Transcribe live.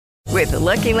With the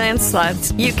Lucky Land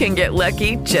Slots, you can get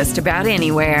lucky just about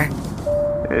anywhere.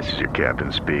 This is your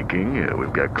captain speaking.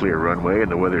 We've got clear runway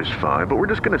and the weather's fine, but we're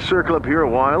just going to circle up here a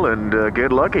while and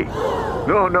get lucky.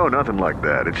 No, nothing like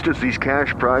that. It's just these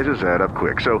cash prizes add up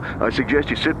quick. So I suggest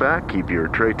you sit back, keep your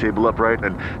tray table upright,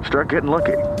 and start getting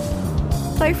lucky.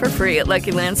 Play for free at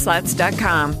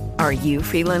LuckyLandSlots.com. Are you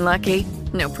feeling lucky?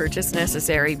 No purchase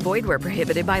necessary. Void where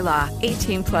prohibited by law.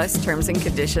 18+ terms and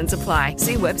conditions apply.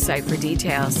 See website for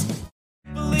details.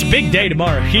 It's a big day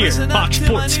tomorrow here at Fox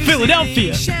Sports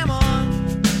Philadelphia.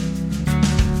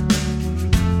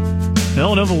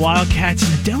 Villanova Wildcats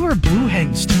and the Delaware Blue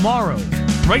Hens tomorrow,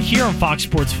 right here on Fox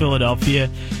Sports Philadelphia.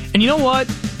 And you know what?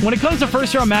 When it comes to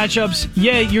first-round matchups,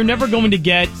 you're never going to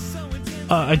get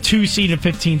a 2 seed and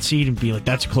 15 seed and be like,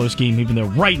 that's a close game, even though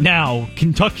right now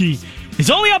Kentucky is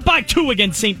only up by 2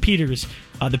 against St. Peter's,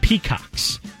 the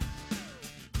Peacocks.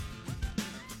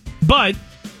 But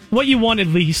what you want at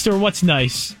least, or what's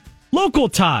nice, local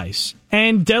ties.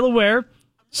 And Delaware,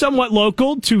 somewhat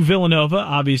local to Villanova,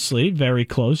 obviously, very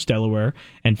close, Delaware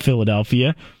and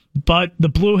Philadelphia. But the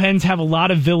Blue Hens have a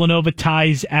lot of Villanova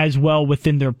ties as well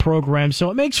within their program, so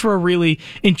it makes for a really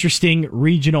interesting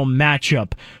regional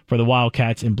matchup for the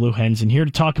Wildcats and Blue Hens. And here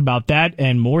to talk about that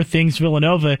and more things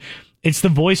Villanova, it's the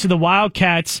voice of the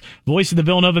Wildcats, voice of the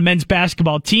Villanova men's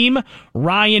basketball team,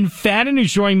 Ryan Fannon,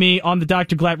 who's joining me on the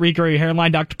Dr. Glatt Recurring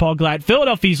Hairline. Dr. Paul Glatt,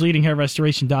 Philadelphia's leading hair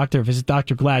restoration doctor. Visit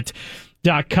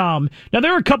drglatt.com. Now,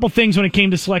 there were a couple things when it came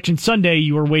to Selection Sunday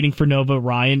you were waiting for Nova,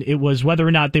 Ryan. It was whether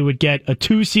or not they would get a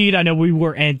 2 seed. I know we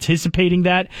were anticipating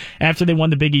that after they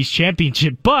won the Big East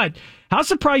Championship, but how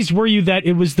surprised were you that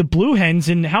it was the Blue Hens,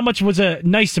 and how much was a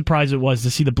nice surprise it was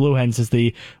to see the Blue Hens as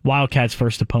the Wildcats'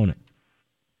 first opponent?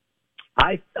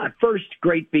 First,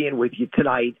 great being with you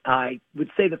tonight. I would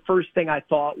say the first thing I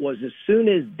thought was as soon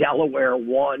as Delaware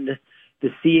won the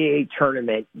CAA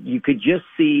tournament, you could just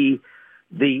see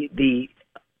the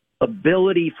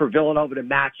ability for Villanova to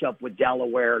match up with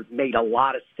Delaware made a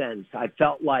lot of sense. I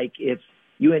felt like if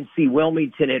UNC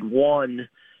Wilmington had won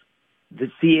the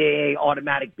CAA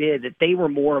automatic bid, that they were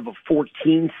more of a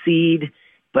 14 seed,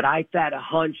 but I had a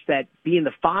hunch that being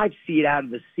the 5 seed out of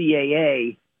the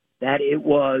CAA, that it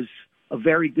was a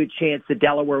very good chance that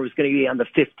Delaware was going to be on the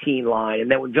 15 line.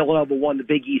 And then when Villanova won the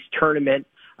Big East tournament,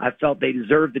 I felt they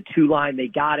deserved the 2 line. They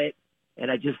got it. And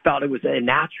I just felt it was a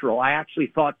natural. I actually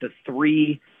thought the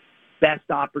 3 best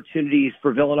opportunities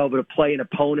for Villanova to play an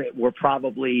opponent were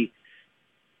probably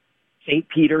St.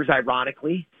 Peter's,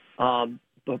 ironically.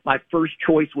 But my first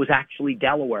choice was actually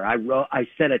Delaware. I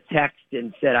sent a text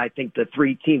and said, I think the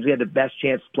 3 teams we had the best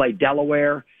chance to play: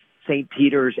 Delaware, St.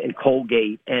 Peter's, and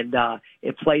Colgate. And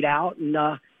it played out,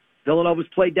 and Villanova's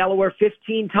played Delaware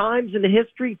 15 times in the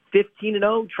history,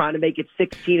 15-0, trying to make it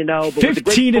 16-0.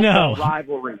 15-0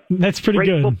 rivalry. That's pretty great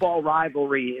good. Great football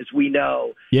rivalry, as we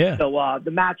know. Yeah. So the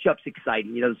matchup's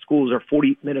exciting. You know, the schools are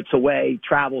 40 minutes away,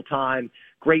 travel time,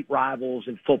 great rivals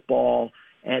in football.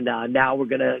 And now we're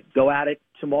going to go at it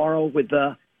tomorrow with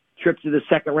the trip to the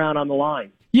second round on the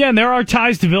line. Yeah, and there are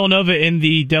ties to Villanova in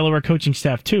the Delaware coaching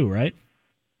staff too, right?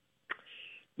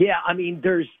 Yeah, I mean,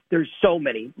 there's so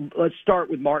many. Let's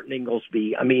start with Martin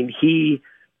Inglesby. I mean, he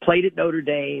played at Notre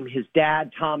Dame. His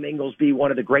dad, Tom Inglesby, one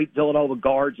of the great Villanova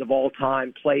guards of all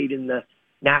time, played in the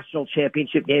national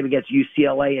championship game against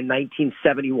UCLA in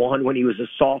 1971 when he was a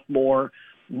sophomore.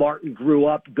 Martin grew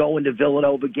up going to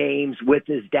Villanova games with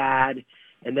his dad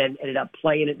and then ended up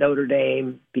playing at Notre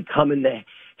Dame, becoming the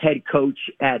head coach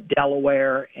at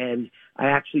Delaware. And I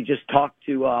actually just talked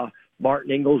to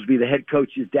Martin Inglesby, the head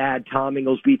coach's dad, Tom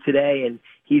Inglesby, today, and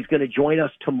he's going to join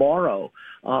us tomorrow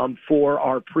for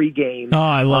our pregame. Oh,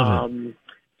 I love it.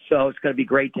 So it's going to be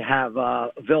great to have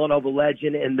a Villanova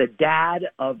legend and the dad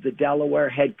of the Delaware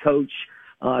head coach,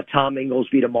 Tom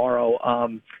Inglesby, tomorrow.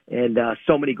 And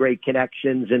so many great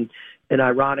connections. And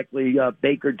ironically,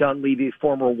 Baker Dunleavy,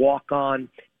 former walk-on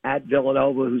at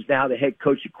Villanova, who's now the head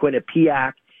coach at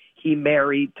Quinnipiac, he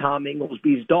married Tom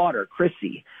Inglesby's daughter,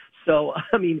 Chrissy. So,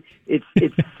 I mean,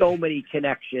 it's so many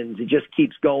connections. It just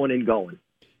keeps going and going.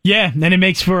 Yeah, and it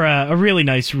makes for a really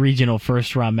nice regional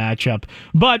first-round matchup.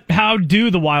 But how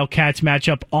do the Wildcats match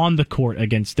up on the court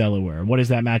against Delaware? What is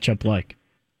that matchup like?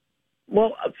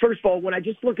 Well, first of all, when I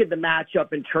just look at the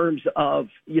matchup in terms of,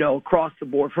 across the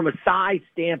board, from a size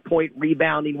standpoint,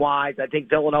 rebounding-wise, I think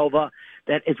Villanova,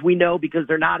 that as we know, because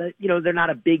they're not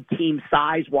a big team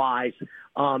size-wise,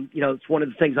 it's one of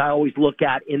the things I always look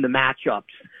at in the matchups.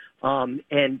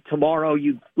 And tomorrow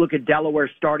you look at Delaware's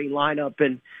starting lineup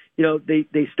and,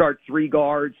 they start 3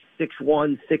 guards,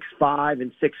 6'1", 6'5",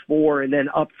 and 6'4", and then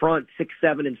up front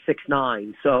 6'7" and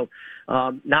 6'9". So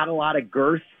not a lot of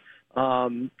girth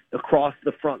across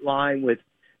the front line with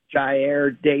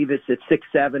Jair Davis at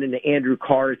 6'7" and Andrew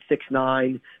Carr at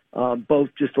 6'9", both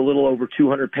just a little over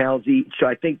 200 pounds each. So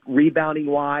I think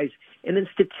rebounding-wise, and then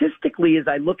statistically, as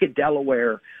I look at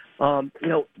Delaware,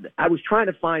 I was trying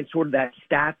to find sort of that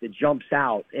stat that jumps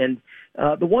out. And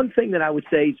the one thing that I would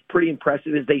say is pretty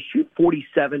impressive is they shoot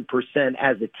 47%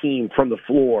 as a team from the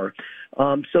floor.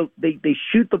 So they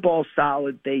shoot the ball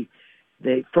solid. They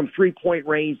from three-point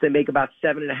range, they make about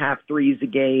 7.5 threes a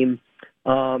game.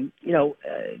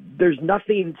 There's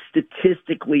nothing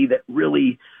statistically that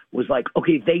really was like,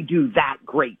 okay, they do that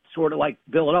great, sort of like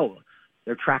Villanova.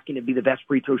 They're tracking to be the best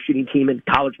free throw shooting team in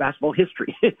college basketball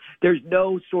history. There's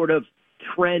no sort of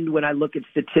trend when I look at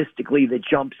statistically that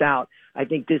jumps out. I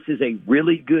think this is a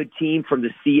really good team from the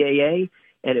CAA,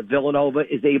 and if Villanova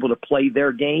is able to play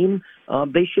their game,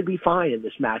 they should be fine in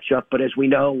this matchup. But as we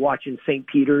know, watching St.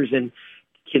 Peter's and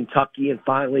Kentucky, and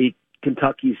finally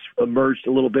Kentucky's emerged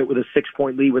a little bit with a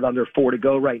 6-point lead with under 4 to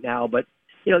go right now. But,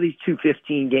 these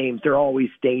 2-15 games, they're always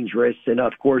dangerous. And,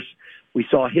 of course, we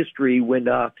saw history when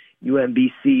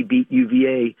UMBC beat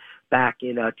UVA back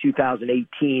in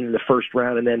 2018 in the first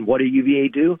round. And then what did UVA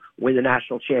do? Win the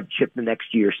national championship the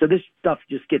next year. So this stuff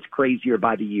just gets crazier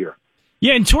by the year.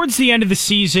 Yeah, and towards the end of the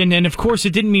season, and of course it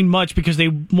didn't mean much because they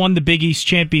won the Big East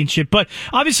championship, but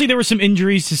obviously there were some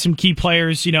injuries to some key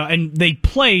players, and they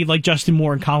played like Justin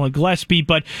Moore and Colin Gillespie,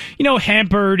 but,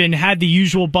 hampered and had the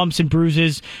usual bumps and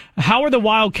bruises. How are the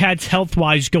Wildcats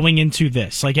health-wise going into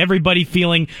this? Like everybody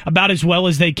feeling about as well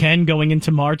as they can going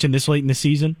into March and this late in the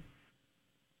season?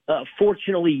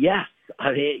 Fortunately, yes.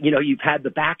 I mean, you've had the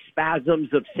back spasms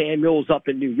of Samuels up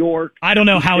in New York. I don't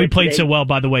know how he played so well,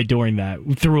 by the way,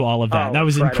 through all of that. That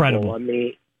was incredible. I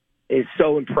mean, it's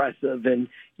so impressive. And,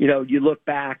 you look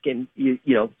back and,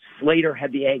 Slater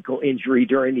had the ankle injury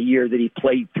during the year that he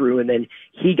played through, and then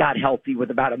he got healthy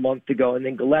with about a month to go. And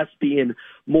then Gillespie and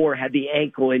Moore had the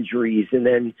ankle injuries, and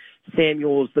then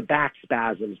Samuels the back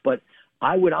spasms. But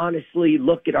I would honestly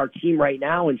look at our team right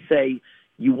now and say,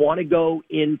 you want to go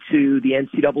into the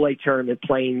NCAA tournament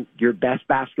playing your best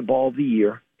basketball of the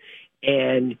year,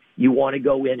 and you want to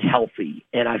go in healthy.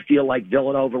 And I feel like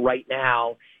Villanova right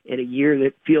now, in a year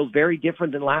that feels very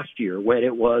different than last year, when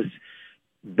it was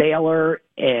Baylor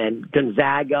and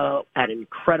Gonzaga at an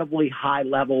incredibly high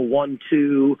level,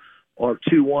 1-2 or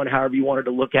 2-1, however you wanted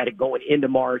to look at it, going into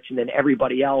March, and then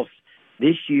everybody else.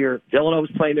 This year, Villanova's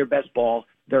playing their best ball.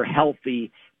 They're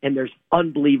healthy. And there's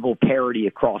unbelievable parity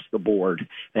across the board.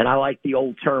 And I like the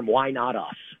old term, why not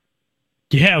us?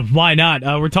 Yeah, why not?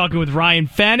 We're talking with Ryan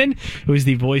Fannon, who is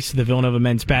the voice of the Villanova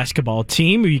men's basketball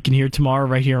team, who you can hear tomorrow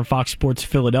right here on Fox Sports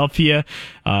Philadelphia.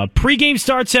 Pregame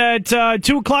starts at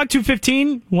 2 o'clock,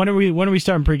 2:15. When are we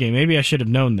starting pregame? Maybe I should have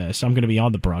known this. I'm going to be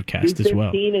on the broadcast as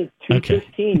well. 2:15 is 2:15.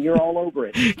 Okay. You're all over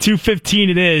it. 2:15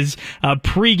 it is.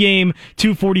 Pregame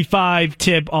 2:45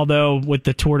 tip. Although with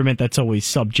the tournament, that's always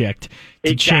subject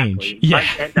to change. Yeah,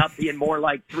 might end up being more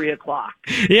like 3 o'clock.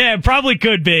 Yeah, it probably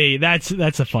could be. That's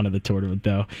the fun of the tournament,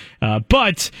 though.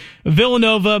 But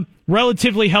Villanova,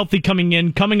 relatively healthy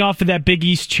coming off of that Big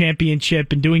East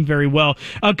championship and doing very well.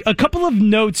 A couple of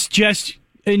notes just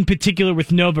in particular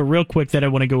with Nova real quick that I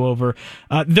want to go over.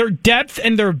 Their depth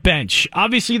and their bench.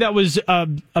 Obviously, that was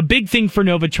a big thing for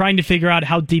Nova, trying to figure out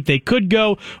how deep they could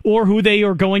go or who they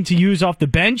are going to use off the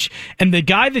bench. And the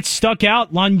guy that stuck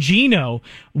out, Longino,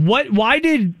 why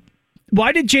did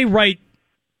Jay Wright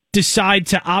decide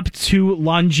to opt to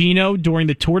Longino during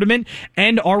the tournament?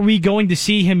 And are we going to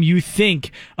see him, you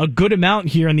think, a good amount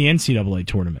here in the NCAA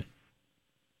tournament?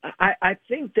 I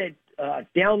think that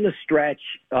down the stretch,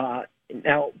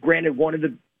 now, granted, one of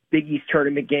the Big East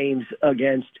tournament games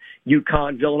against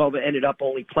UConn, Villanova ended up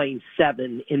only playing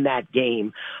 7 in that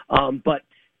game. But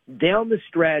down the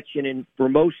stretch and for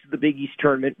most of the Big East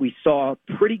tournament, we saw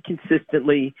pretty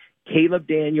consistently Caleb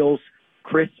Daniels,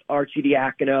 Chris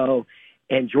Arcidiacono,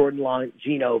 and Jordan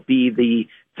Longino be the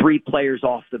 3 players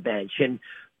off the bench. And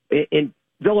in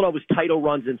Villanova's title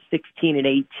runs in 16 and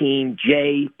 18,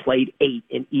 Jay played 8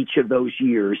 in each of those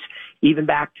years. Even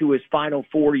back to his Final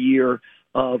Four year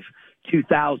of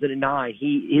 2009,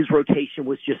 his rotation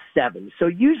was just 7. So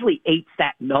usually 8's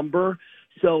that number.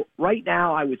 So right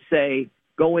now I would say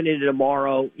going into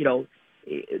tomorrow,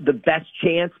 the best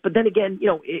chance. But then again,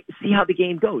 see how the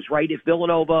game goes, right? If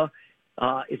Villanova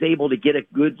is able to get a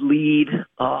good lead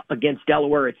against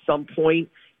Delaware at some point,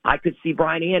 I could see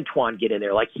Brian Antoine get in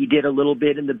there like he did a little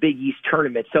bit in the Big East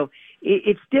tournament. So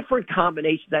it's different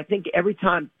combinations. I think every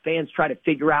time fans try to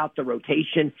figure out the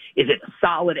rotation, is it a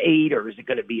solid 8 or is it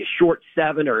going to be a short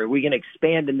 7 or are we going to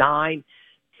expand to 9?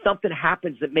 Something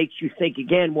happens that makes you think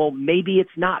again, well, maybe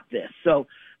it's not this. So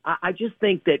I just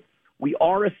think that we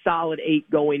are a solid 8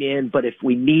 going in, but if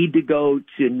we need to go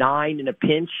to 9 in a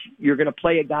pinch, you're going to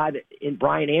play a guy in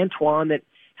Brian Antoine that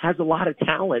has a lot of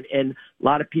talent, and a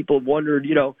lot of people wondered,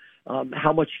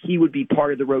 how much he would be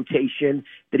part of the rotation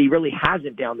that he really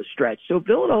hasn't down the stretch. So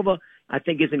Villanova, I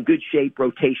think, is in good shape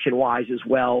rotation-wise as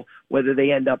well, whether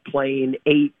they end up playing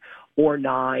 8 or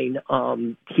 9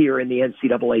 here in the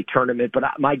NCAA tournament. But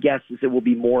my guess is it will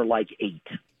be more like 8.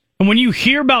 And when you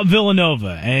hear about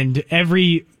Villanova and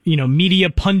every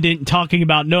media pundit talking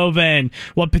about Nova and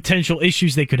what potential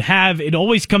issues they could have, it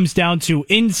always comes down to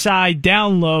inside,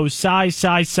 down low,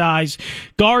 size,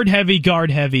 guard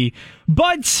heavy.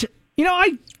 But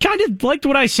I kind of liked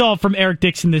what I saw from Eric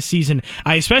Dixon this season.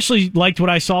 I especially liked what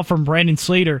I saw from Brandon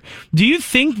Slater. Do you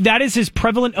think that is as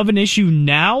prevalent of an issue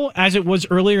now as it was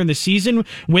earlier in the season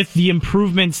with the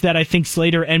improvements that I think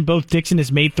Slater and both Dixon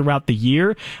has made throughout the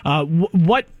year?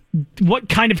 What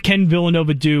kind of can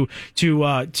Villanova do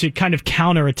to kind of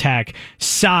counterattack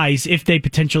size if they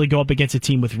potentially go up against a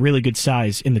team with really good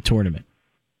size in the tournament?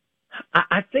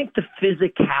 I think the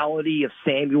physicality of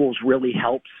Samuels really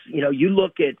helps. You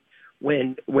look at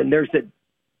when there's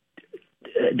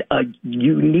a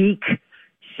unique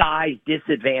size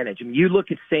disadvantage. I mean, you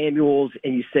look at Samuels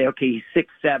and you say, okay, he's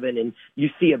 6'7", and you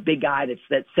see a big guy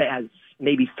that has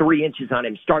maybe 3 inches on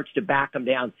him, starts to back him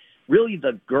down. Really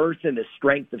the girth and the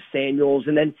strength of Samuels.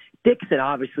 And then Dixon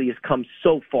obviously has come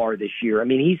so far this year. I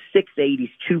mean, he's 6'8", he's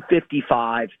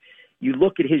 255. You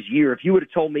look at his year, if you would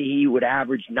have told me he would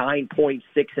average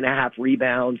 9.6.5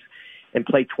 rebounds and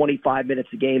play 25 minutes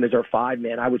a game as our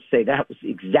 5-man, I would say that was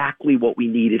exactly what we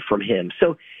needed from him.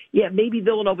 So, yeah, maybe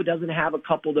Villanova doesn't have a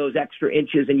couple of those extra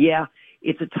inches. And, yeah,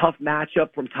 it's a tough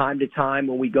matchup from time to time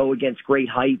when we go against great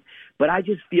height. But I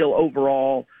just feel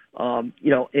overall,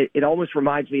 it almost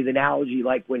reminds me of the analogy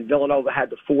like when Villanova had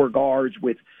the 4 guards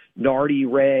with Nardi,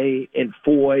 Ray, and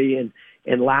Foy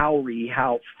and Lowry,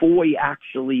 how Foy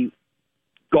actually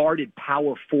guarded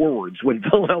power forwards when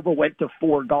Villanova went to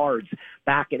 4 guards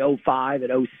back in 05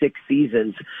 and 06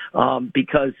 seasons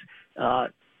because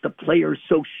the player's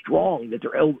so strong that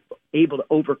they're able to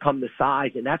overcome the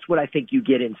size. And that's what I think you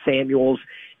get in Samuels.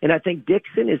 And I think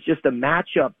Dixon is just a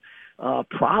matchup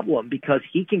problem because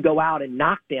he can go out and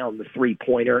knock down the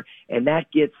 3-pointer, and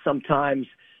that gets sometimes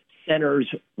centers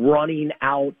running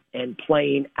out and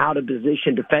playing out of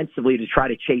position defensively to try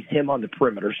to chase him on the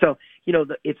perimeter. So,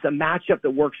 it's a matchup that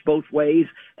works both ways.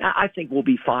 I think we'll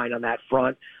be fine on that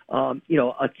front.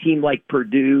 A team like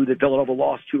Purdue that Villanova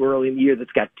lost to early in the year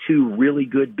that's got 2 really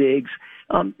good bigs,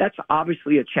 that's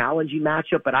obviously a challenging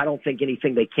matchup, but I don't think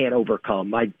anything they can't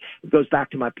overcome. It goes back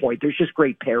to my point. There's just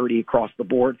great parity across the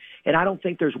board, and I don't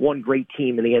think there's one great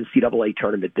team in the NCAA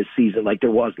tournament this season like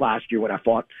there was last year when I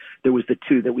thought there was the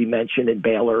 2 that we mentioned in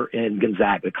Baylor and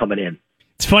Gonzaga coming in.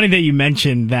 It's funny that you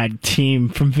mentioned that team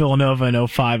from Villanova in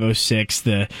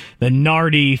 05-06, the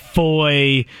Nardi,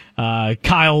 Foy,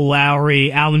 Kyle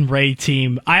Lowry, Alan Ray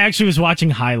team. I actually was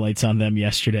watching highlights on them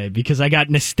yesterday because I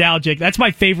got nostalgic. That's my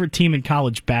favorite team in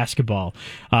college basketball.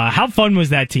 How fun was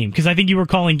that team? Because I think you were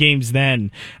calling games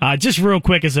then. Just real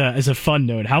quick as a fun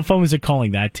note, how fun was it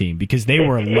calling that team? Because they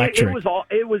were electric.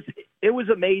 It was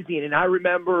amazing, and I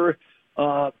remember.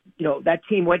 That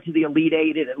team went to the Elite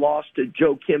Eight and it lost to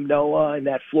Joe Kim Noah and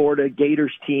that Florida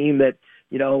Gators team that,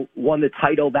 won the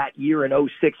title that year in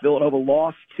 06. Villanova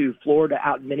lost to Florida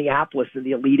out in Minneapolis in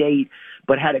the Elite Eight,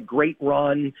 but had a great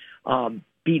run,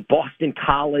 beat Boston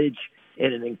College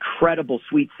in an incredible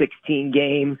Sweet 16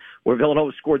 game where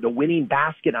Villanova scored the winning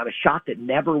basket on a shot that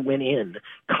never went in.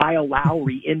 Kyle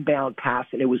Lowry inbound pass,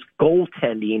 and it was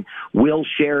goaltending. Will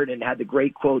Sheridan had the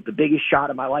great quote, "The biggest shot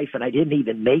of my life, and I didn't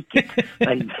even make it."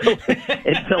 and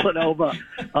Villanova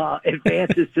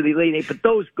advances to the Elite Eight. But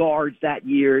those guards that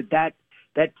year, that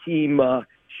team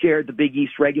shared the Big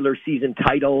East regular season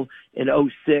title in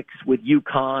 06 with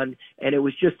UConn, and it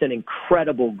was just an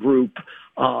incredible group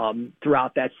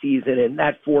throughout that season. And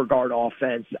that 4-guard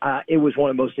offense, it was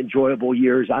one of the most enjoyable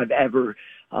years I've ever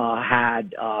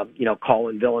had,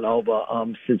 calling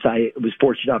Villanova since I was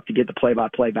fortunate enough to get the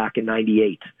play-by-play back in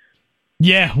 98.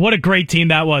 Yeah, what a great team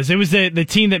that was. It was the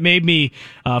team that made me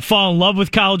fall in love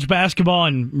with college basketball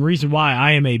and reason why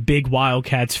I am a big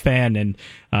Wildcats fan. And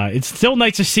it's still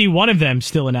nice to see one of them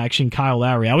still in action, Kyle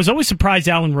Lowry. I was always surprised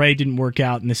Alan Ray didn't work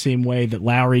out in the same way that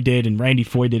Lowry did and Randy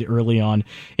Foy did early on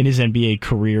in his NBA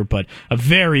career. But a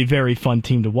very, very fun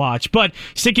team to watch. But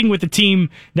sticking with the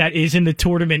team that is in the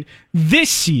tournament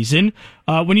this season,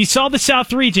 when you saw the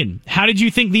South region, how did you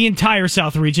think the entire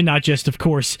South region, not just, of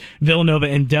course, Villanova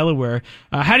and Delaware,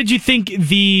 how did you think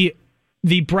the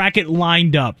bracket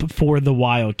lined up for the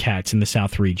Wildcats in the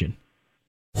South region?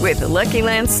 With the Lucky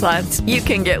Land Slots, you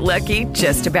can get lucky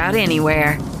just about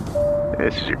anywhere.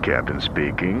 This is your captain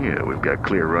speaking. We've got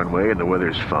clear runway and the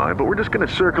weather's fine, but we're just going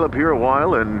to circle up here a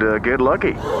while and get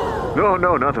lucky.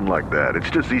 No, nothing like that. It's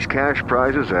just these cash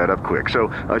prizes add up quick. So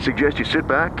I suggest you sit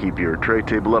back, keep your tray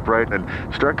table upright, and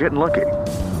start getting lucky.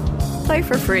 Play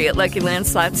for free at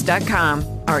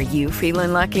LuckyLandSlots.com. Are you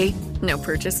feeling lucky? No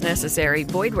purchase necessary.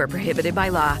 Void where prohibited by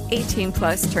law.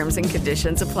 18+ terms and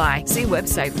conditions apply. See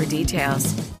website for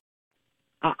details.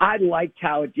 I liked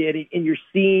how it did, and you're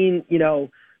seeing,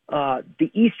 the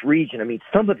East region. I mean,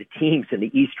 some of the teams in the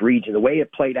East region, the way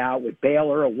it played out with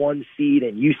Baylor, a 1 seed,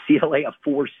 and UCLA, a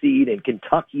 4 seed, and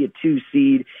Kentucky, a 2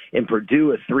 seed, and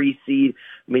Purdue, a 3 seed.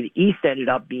 I mean, the East ended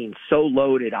up being so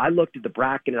loaded. I looked at the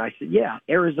bracket and I said, yeah,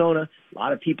 Arizona, a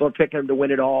lot of people are picking them to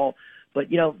win it all. But,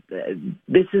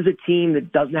 this is a team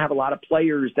that doesn't have a lot of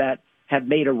players that have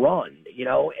made a run,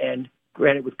 and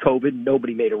granted with COVID,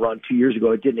 nobody made a run 2 years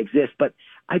ago. It didn't exist. But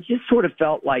I just sort of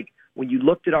felt like when you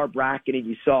looked at our bracket and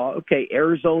you saw, okay,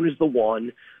 Arizona's the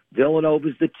 1,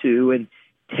 Villanova's the 2, and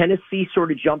Tennessee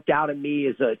sort of jumped out at me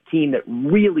as a team that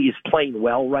really is playing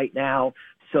well right now.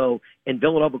 So, and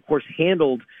Villanova, of course,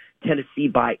 handled Tennessee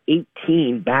by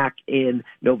 18 back in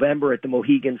November at the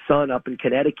Mohegan Sun up in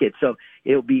Connecticut. So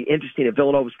it'll be interesting if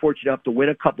Villanova's fortunate enough to win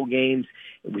a couple games.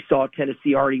 We saw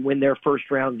Tennessee already win their first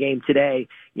round game today.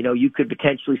 You could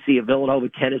potentially see a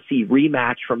Villanova-Tennessee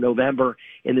rematch from November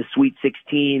in the Sweet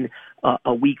 16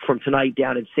 a week from tonight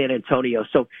down in San Antonio.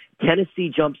 So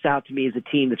Tennessee jumps out to me as a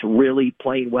team that's really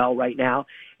playing well right now.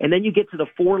 And then you get to the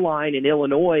 4 line in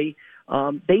Illinois.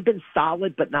 They've been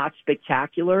solid but not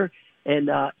spectacular. And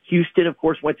Houston, of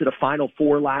course, went to the Final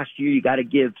Four last year. You got to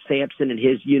give Sampson and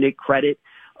his unit credit,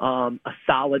 a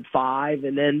solid 5.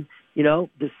 And then,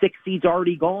 the 6 seed's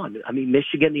already gone. I mean,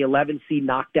 Michigan, the 11 seed,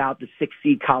 knocked out the 6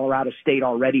 seed Colorado State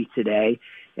already today.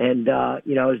 And,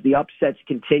 as the upsets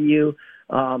continue,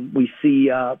 we see,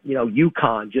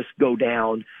 UConn just go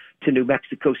down to New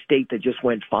Mexico State that just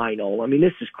went final. I mean,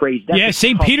 this is crazy. That's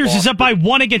St. Peter's is up by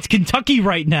 1 against Kentucky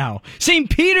right now. St.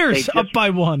 Peter's up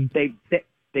by 1.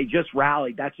 They just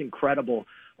rallied. That's incredible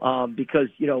because,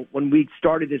 when we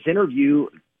started this interview,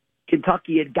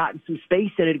 Kentucky had gotten some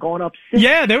space and had gone up 6.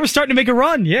 Yeah, they were starting to make a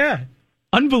run. Yeah.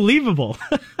 Unbelievable.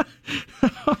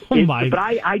 But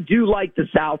I do like the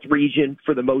South region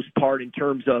for the most part in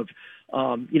terms of,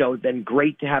 it's been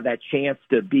great to have that chance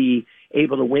to be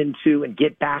able to win 2 and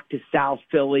get back to South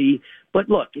Philly. But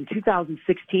look, in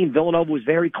 2016, Villanova was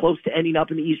very close to ending up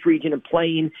in the East region and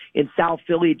playing in South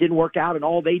Philly. It didn't work out, and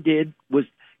all they did was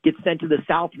get sent to the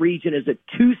South region as a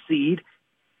 2 seed,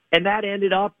 and that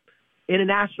ended up in a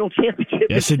national championship.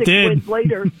 Yes, it 6 did. wins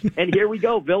later, and here we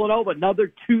go, Villanova,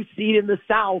 another 2 seed in the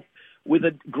South with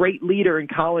a great leader in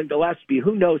Colin Gillespie.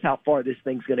 Who knows how far this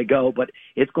thing's going to go, but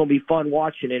it's going to be fun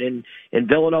watching it, and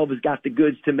Villanova's got the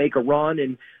goods to make a run,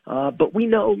 and but we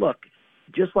know, look,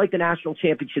 just like the national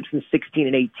championships in 16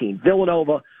 and 18,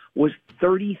 Villanova was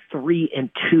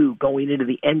 33-2 going into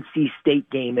the NC State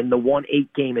game and the 1-8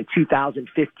 game in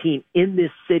 2015 in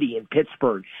this city in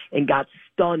Pittsburgh and got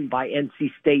stunned by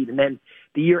NC State. And then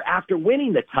the year after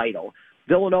winning the title,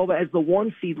 Villanova, as the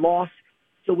 1 seed, lost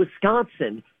to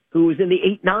Wisconsin, who was in the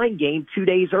 8-9 game 2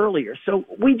 days earlier. So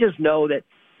we just know that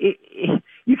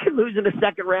you can lose in the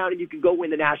second round and you can go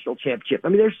win the national championship. I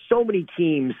mean, there's so many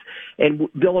teams, and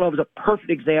Villanova is a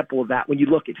perfect example of that when you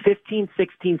look at 15,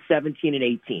 16, 17, and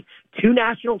 18. 2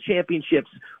 national championships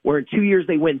where in 2 years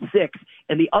they win 6,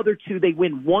 and the other 2 they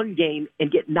win 1 game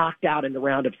and get knocked out in the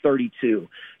round of 32.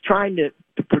 Trying to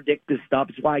predict this stuff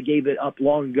is why I gave it up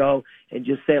long ago and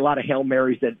just say a lot of Hail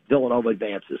Marys that Villanova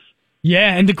advances.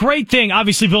 Yeah, and the great thing,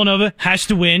 obviously Villanova has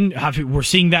to win. We're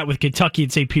seeing that with Kentucky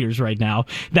and St. Peter's right now.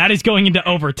 That is going into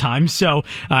overtime. So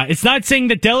it's not saying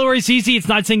that Delaware is easy. It's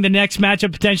not saying the next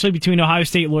matchup potentially between Ohio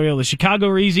State and Loyola Chicago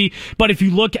are easy. But if you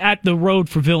look at the road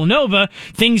for Villanova,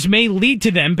 things may lead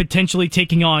to them potentially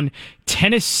taking on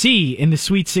Tennessee in the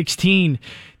Sweet 16.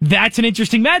 That's an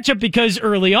interesting matchup because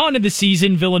early on in the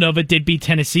season, Villanova did beat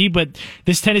Tennessee, but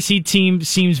this Tennessee team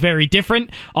seems very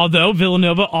different, although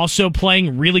Villanova also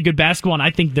playing really good basketball, and I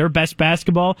think their best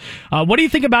basketball. What do you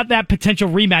think about that potential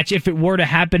rematch if it were to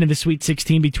happen in the Sweet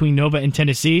 16 between Nova and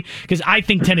Tennessee? Because I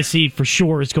think Tennessee for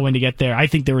sure is going to get there. I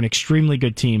think they're an extremely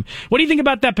good team. What do you think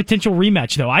about that potential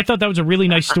rematch, though? I thought that was a really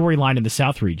nice storyline in the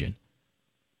South region.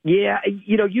 Yeah,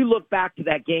 you look back to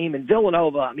that game, and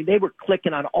Villanova, I mean, they were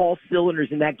clicking on all cylinders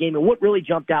in that game. And what really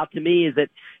jumped out to me is that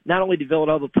not only did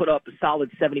Villanova put up a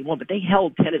solid 71, but they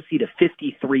held Tennessee to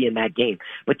 53 in that game.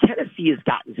 But Tennessee has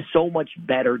gotten so much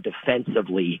better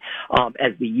defensively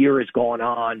as the year has gone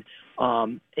on.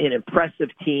 An impressive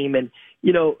team. And,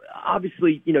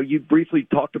 Obviously, you briefly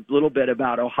talked a little bit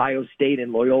about Ohio State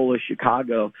and Loyola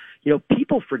Chicago.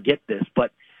 People forget this,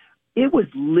 but it was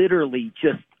literally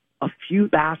just a few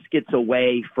baskets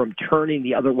away from turning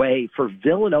the other way for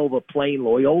Villanova playing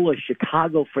Loyola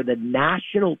Chicago for the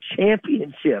national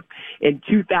championship in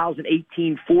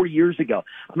 2018, 4 years ago.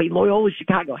 I mean, Loyola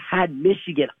Chicago had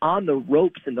Michigan on the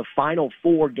ropes in the Final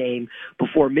Four game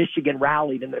before Michigan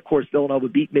rallied. And, of course, Villanova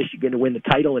beat Michigan to win the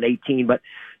title in 18. But,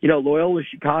 Loyola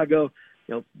Chicago,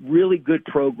 really good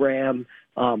program.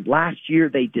 Last year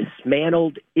they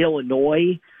dismantled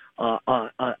Illinois,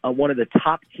 one of the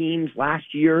top teams last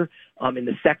year in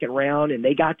the second round, and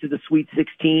they got to the Sweet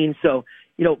 16. So,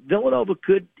 Villanova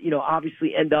could,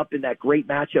 obviously end up in that great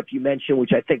matchup you mentioned,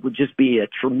 which I think would just be a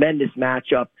tremendous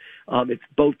matchup if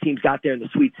both teams got there in the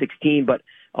Sweet 16. But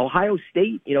Ohio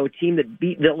State, a team that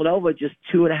beat Villanova just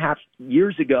 2.5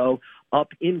 years ago up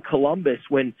in Columbus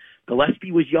when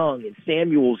Gillespie was young and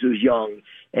Samuels was young.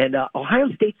 And Ohio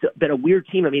State's been a weird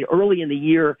team. I mean, early in the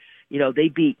year, they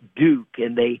beat Duke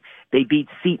and they beat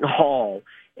Seton Hall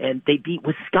and they beat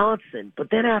Wisconsin. But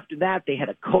then after that, they had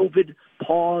a COVID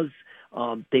pause.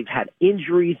 They've had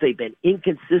injuries. They've been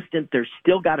inconsistent. They've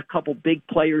still got a couple big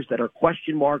players that are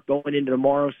question mark going into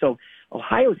tomorrow. So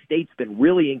Ohio State's been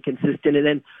really inconsistent. And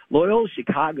then Loyola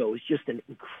Chicago is just an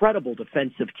incredible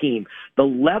defensive team. The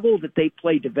level that they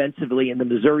play defensively in the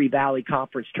Missouri Valley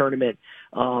Conference tournament,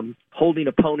 holding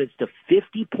opponents to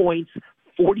 50 points,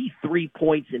 43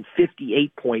 points, and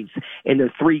 58 points in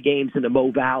their 3 games in the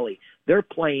Mo Valley. They're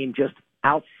playing just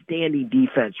outstanding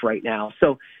defense right now.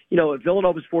 So, if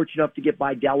Villanova's fortunate enough to get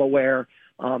by Delaware,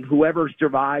 whoever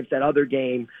survives that other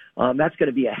game, that's going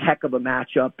to be a heck of a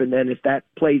matchup. And then if that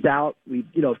plays out, we,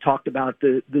 talked about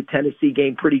the Tennessee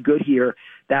game pretty good here.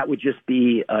 That would just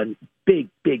be a big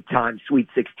time Sweet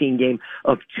 16 game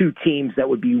of 2 teams that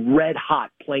would be red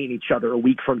hot playing each other a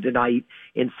week from tonight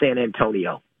in San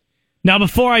Antonio. Now,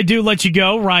 before I do let you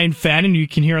go, Ryan Fannon, you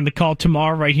can hear on the call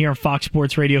tomorrow right here on Fox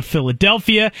Sports Radio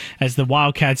Philadelphia as the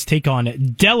Wildcats take on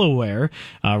Delaware.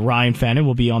 Ryan Fannon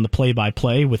will be on the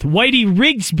play-by-play with Whitey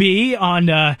Rigsby on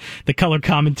the color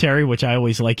commentary, which I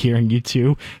always like hearing you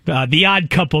two. The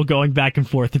odd couple going back and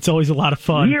forth. It's always a lot of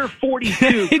fun. Year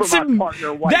 42 from our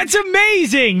partner, Whitey. That's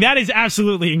amazing. That is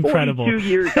absolutely incredible. 42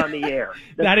 years on the air.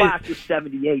 The class was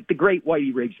 78. The great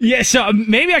Whitey Rigsby. Yeah, so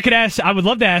maybe I would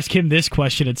love to ask him this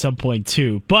question at some point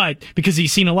too, but because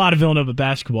he's seen a lot of Villanova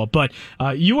basketball. But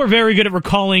you are very good at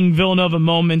recalling Villanova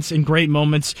moments and great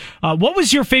moments. What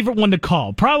was your favorite one to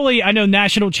call? Probably, I know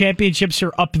national championships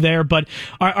are up there, but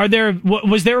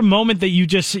was there a moment that you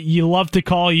love to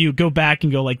call? You go back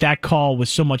and go like, that call was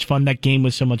so much fun, that game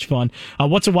was so much fun.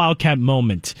 What's a Wildcat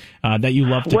moment that you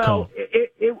love to call?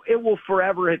 It will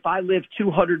forever. If I live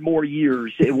 200 more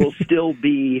years, it will still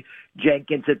be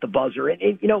Jenkins at the buzzer.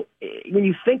 And when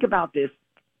you think about this,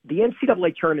 the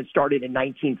NCAA tournament started in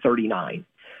 1939.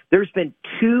 There's been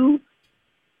 2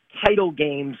 title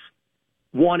games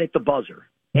won at the buzzer.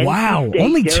 Wow, State,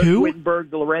 only Derek 2?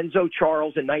 Wittenberg, Lorenzo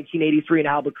Charles in 1983 in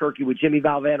Albuquerque with Jimmy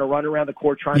Valvano running around the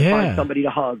court trying to find somebody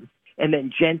to hug. And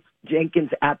then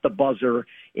Jenkins at the buzzer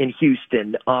in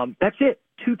Houston. That's it.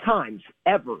 2 times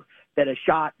ever that a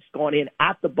shot's gone in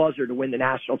at the buzzer to win the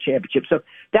national championship. So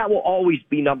that will always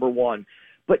be number one.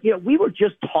 But, we were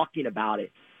just talking about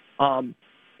it.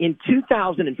 In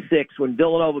 2006, when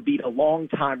Villanova beat a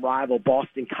longtime rival,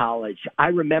 Boston College, I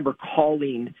remember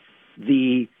calling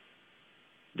the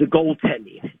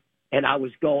goaltending, and I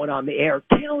was going on the air,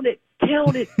 count it,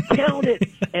 count it, count it.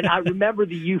 And I remember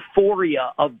the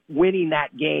euphoria of winning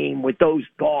that game with those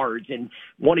guards and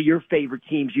one of your favorite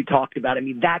teams you talked about. I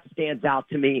mean, that stands out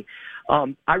to me.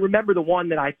 I remember the one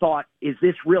that I thought, is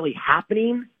this really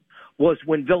happening? Was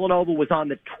when Villanova was on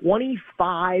the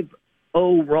 25-0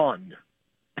 run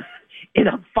in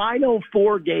a Final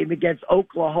Four game against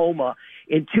Oklahoma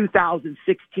in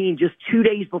 2016, just 2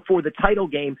 days before the title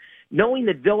game, knowing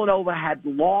that Villanova had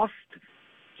lost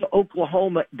to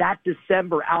Oklahoma that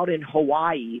December out in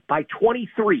Hawaii by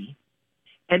 23,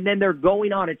 and then they're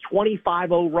going on a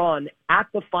 25-0 run at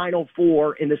the Final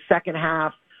Four in the second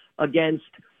half against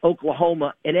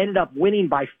Oklahoma and ended up winning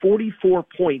by 44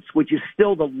 points, which is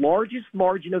still the largest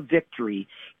margin of victory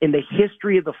in the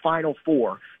history of the Final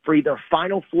Four for either a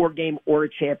Final Four game or a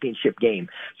championship game.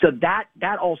 So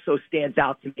that also stands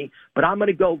out to me. But I'm going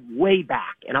to go way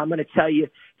back, and I'm going to tell you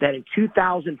that in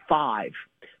 2005,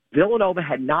 Villanova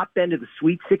had not been to the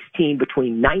Sweet 16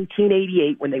 between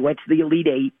 1988, when they went to the Elite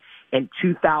Eight, and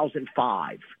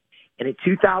 2005. And in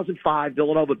 2005,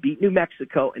 Villanova beat New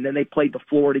Mexico, and then they played the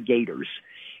Florida Gators.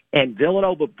 And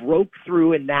Villanova broke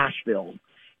through in Nashville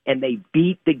and they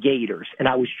beat the Gators. And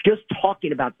I was just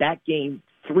talking about that game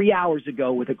 3 hours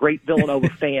ago with a great Villanova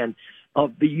fan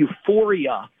of the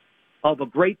euphoria of a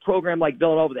great program like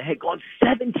Villanova that had gone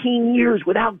 17 years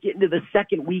without getting to the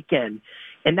second weekend.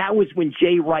 And that was when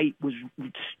Jay Wright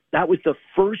that was the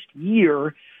first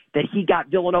year that he got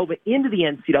Villanova into the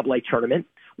NCAA tournament,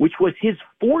 which was his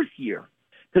fourth year.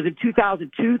 Because in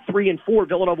 2002, 3, and 4,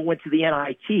 Villanova went to the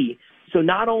NIT. So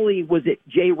not only was it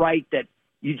Jay Wright that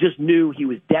you just knew he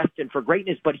was destined for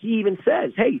greatness, but he even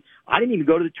says, hey, I didn't even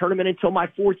go to the tournament until my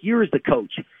fourth year as the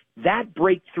coach. That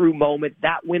breakthrough moment,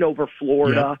 that win over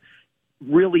Florida,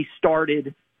 really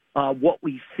started what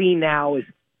we see now is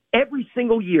every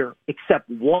single year except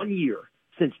 1 year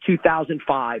since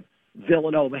 2005,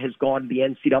 Villanova has gone to the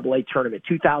NCAA tournament.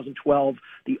 2012,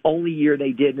 the only year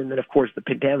they did, and then, of course, the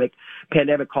pandemic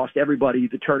cost everybody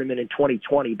the tournament in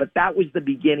 2020. But that was the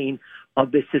beginning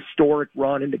of this historic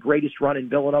run and the greatest run in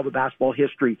Villanova basketball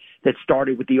history that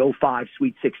started with the 05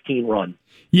 Sweet 16 run.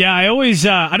 Yeah, I always,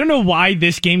 I don't know why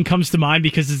this game comes to mind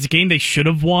because it's a game they should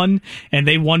have won, and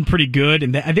they won pretty good,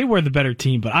 and they were the better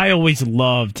team, but I always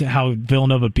loved how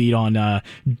Villanova beat on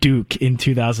Duke in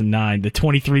 2009, the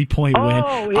 23-point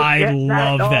win. I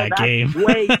love that game.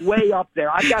 way up there.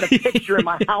 I've got a picture in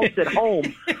my house at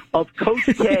home of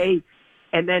Coach K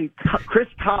and then Chris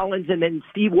Collins and then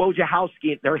Steve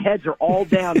Wojciechowski. Their heads are all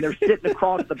down. They're sitting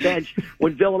across the bench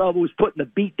when Villanova was putting the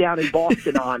beat down in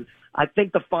Boston on. I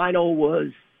think the final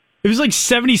was... It was like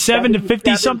 77 to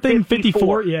 50-something,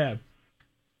 54. Yeah.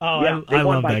 Oh, yeah, I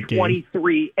love by that game.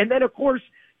 23. And then, of course,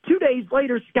 2 days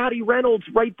later, Scotty Reynolds,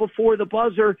 right before the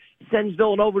buzzer, sends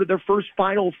Villanova to their first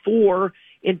Final Four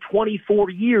in 24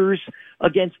 years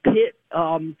against Pitt.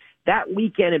 That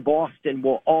weekend in Boston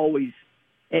will always...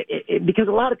 because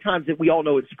a lot of times that we all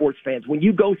know as sports fans, when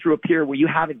you go through a period where you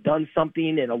haven't done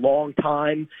something in a long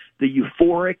time, the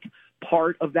euphoric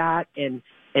part of that and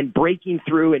breaking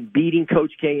through and beating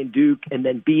Coach K and Duke and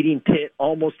then beating Pitt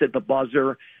almost at the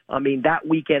buzzer, I mean, that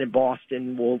weekend in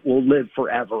Boston will live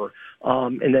forever.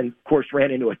 And then, of course, ran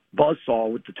into a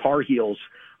buzzsaw with the Tar Heels.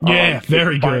 Yeah,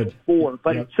 very good. Four,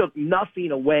 but It took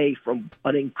nothing away from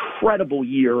an incredible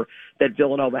year that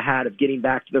Villanova had of getting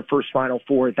back to their first Final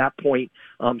Four at that point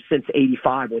since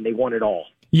 '85 when they won it all.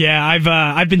 Yeah,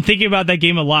 I've been thinking about that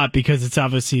game a lot because it's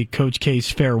obviously Coach K's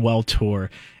farewell tour,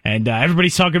 and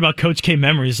everybody's talking about Coach K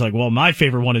memories. Like, well, my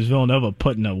favorite one is Villanova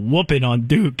putting a whooping on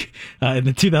Duke in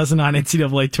the 2009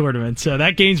 NCAA tournament. So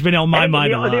that game's been on my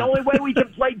mind a lot. The only way we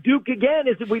can play Duke again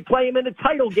is if we play him in the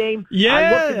title game. Yeah,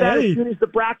 I looked at that as soon as the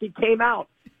bracket came out.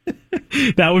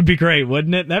 That would be great,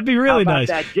 wouldn't it? That'd be really nice.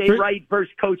 That Jay Wright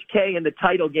versus Coach K in the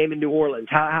title game in New Orleans.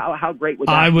 How great would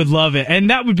that be? I would love it. And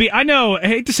that would be, I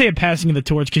hate to say a passing of the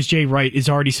torch because Jay Wright has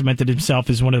already cemented himself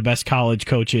as one of the best college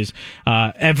coaches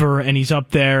ever, and he's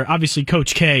up there. Obviously,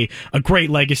 Coach K, a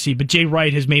great legacy, but Jay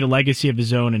Wright has made a legacy of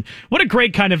his own. And what a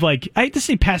great kind of I hate to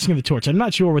say passing of the torch. I'm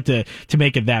not sure what to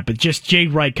make of that, but just Jay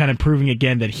Wright kind of proving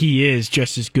again that he is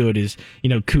just as good as,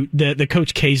 the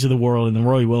Coach K's of the world and the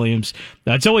Roy Williams.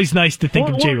 It's always nice to think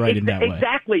of Jay Wright in that way.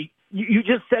 Exactly. You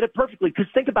just said it perfectly. Because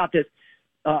think about this.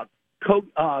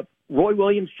 Roy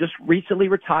Williams just recently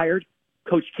retired.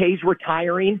 Coach K's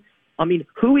retiring. I mean,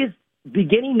 who is,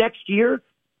 beginning next year,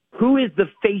 who is the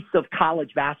face of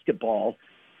college basketball?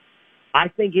 I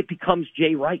think it becomes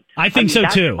Jay Wright. I think so,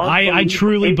 too. I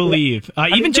truly believe.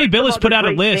 Even Jay Billis put out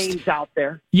a list. Out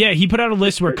there. Yeah, he put out a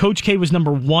list where Coach K was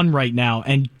number 1 right now,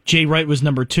 and Jay Wright was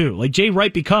number 2. Like, Jay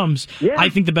Wright becomes, I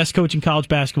think, the best coach in college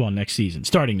basketball next season,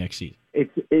 starting next season.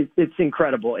 It's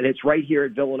incredible, and it's right here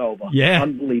at Villanova. Yeah.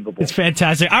 Unbelievable. It's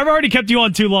fantastic. I've already kept you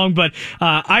on too long, but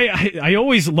I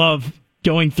always love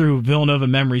going through Villanova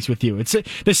memories with you. It's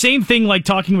the same thing like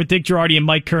talking with Dick Girardi and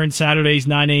Mike Kern Saturdays,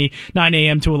 9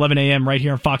 a.m. to 11 a.m. right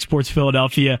here on Fox Sports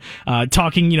Philadelphia.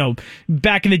 Talking,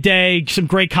 back in the day, some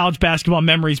great college basketball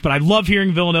memories, but I love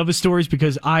hearing Villanova stories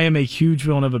because I am a huge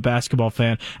Villanova basketball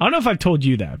fan. I don't know if I've told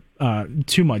you that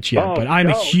too much yet, but I'm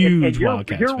a huge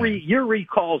Wildcats fan. Your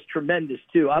recall's tremendous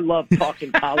too. I love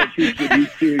talking college hoops with you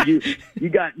too. You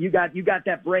got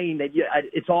that brain that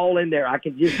it's all in there. I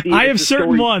can just see. I have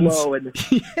certain ones.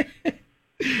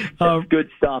 That's good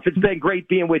stuff. It's been great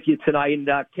being with you tonight, and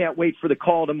can't wait for the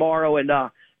call tomorrow. And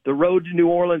the road to New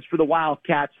Orleans for the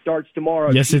Wildcats starts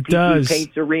tomorrow. Yes, it does.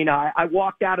 Paints Arena. I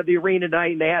walked out of the arena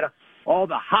tonight, and they had all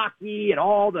the hockey and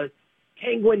all the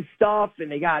Penguin stuff,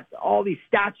 and they got all these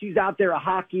statues out there of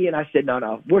hockey, and I said,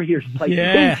 no, we're here to play.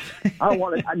 Yeah. I don't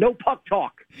want to, no puck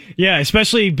talk. Yeah,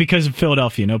 especially because of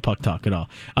Philadelphia, no puck talk at all.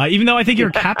 Even though I think you're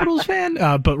a Capitals fan,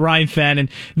 but Ryan Fannon,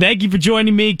 thank you for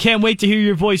joining me. Can't wait to hear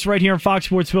your voice right here on Fox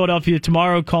Sports Philadelphia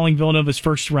tomorrow, calling Villanova's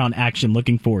first round action.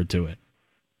 Looking forward to it.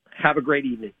 Have a great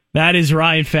evening. That is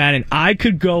Ryan Fannon. I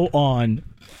could go on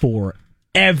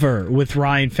forever with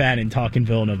Ryan Fannon talking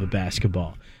Villanova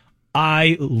basketball.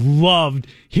 I loved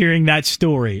hearing that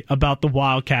story about the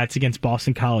Wildcats against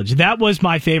Boston College. That was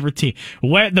my favorite team.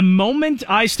 The moment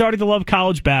I started to love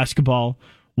college basketball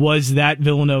was that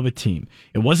Villanova team.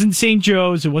 It wasn't St.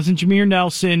 Joe's. It wasn't Jameer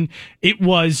Nelson. It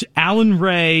was Alan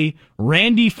Ray,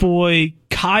 Randy Foy,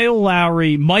 Kyle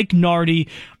Lowry, Mike Nardi.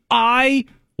 I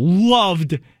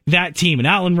loved that team. And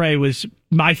Alan Ray was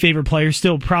my favorite player,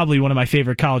 still probably one of my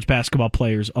favorite college basketball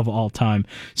players of all time.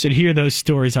 So to hear those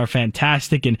stories are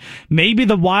fantastic. And maybe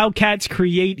the Wildcats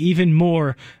create even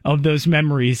more of those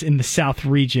memories in the South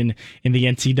region in the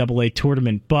NCAA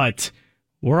tournament. But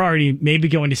we're already maybe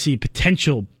going to see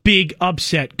potential big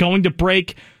upset going to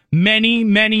break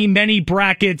many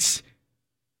brackets.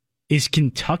 Is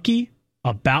Kentucky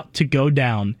about to go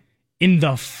down in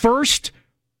the first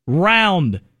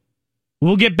round?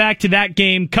 We'll get back to that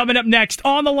game coming up next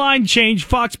on The Line Change.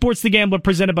 Fox Sports The Gambler,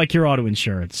 presented by Cure Auto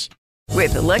Insurance.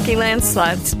 With the Lucky Land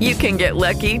Slots, you can get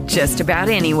lucky just about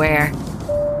anywhere.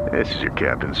 This is your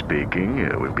captain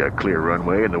speaking. We've got clear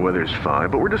runway and the weather's fine,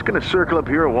 but we're just going to circle up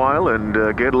here a while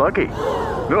and get lucky.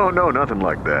 No, nothing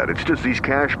like that. It's just these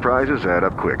cash prizes add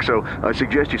up quick. So I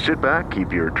suggest you sit back,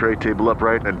 keep your tray table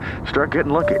upright, and start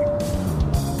getting lucky.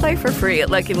 Play for free at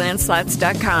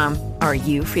LuckyLandSlots.com. Are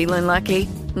you feeling lucky?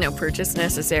 No purchase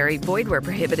necessary. Void where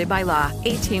prohibited by law.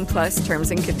 18+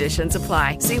 terms and conditions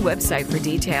apply. See website for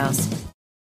details.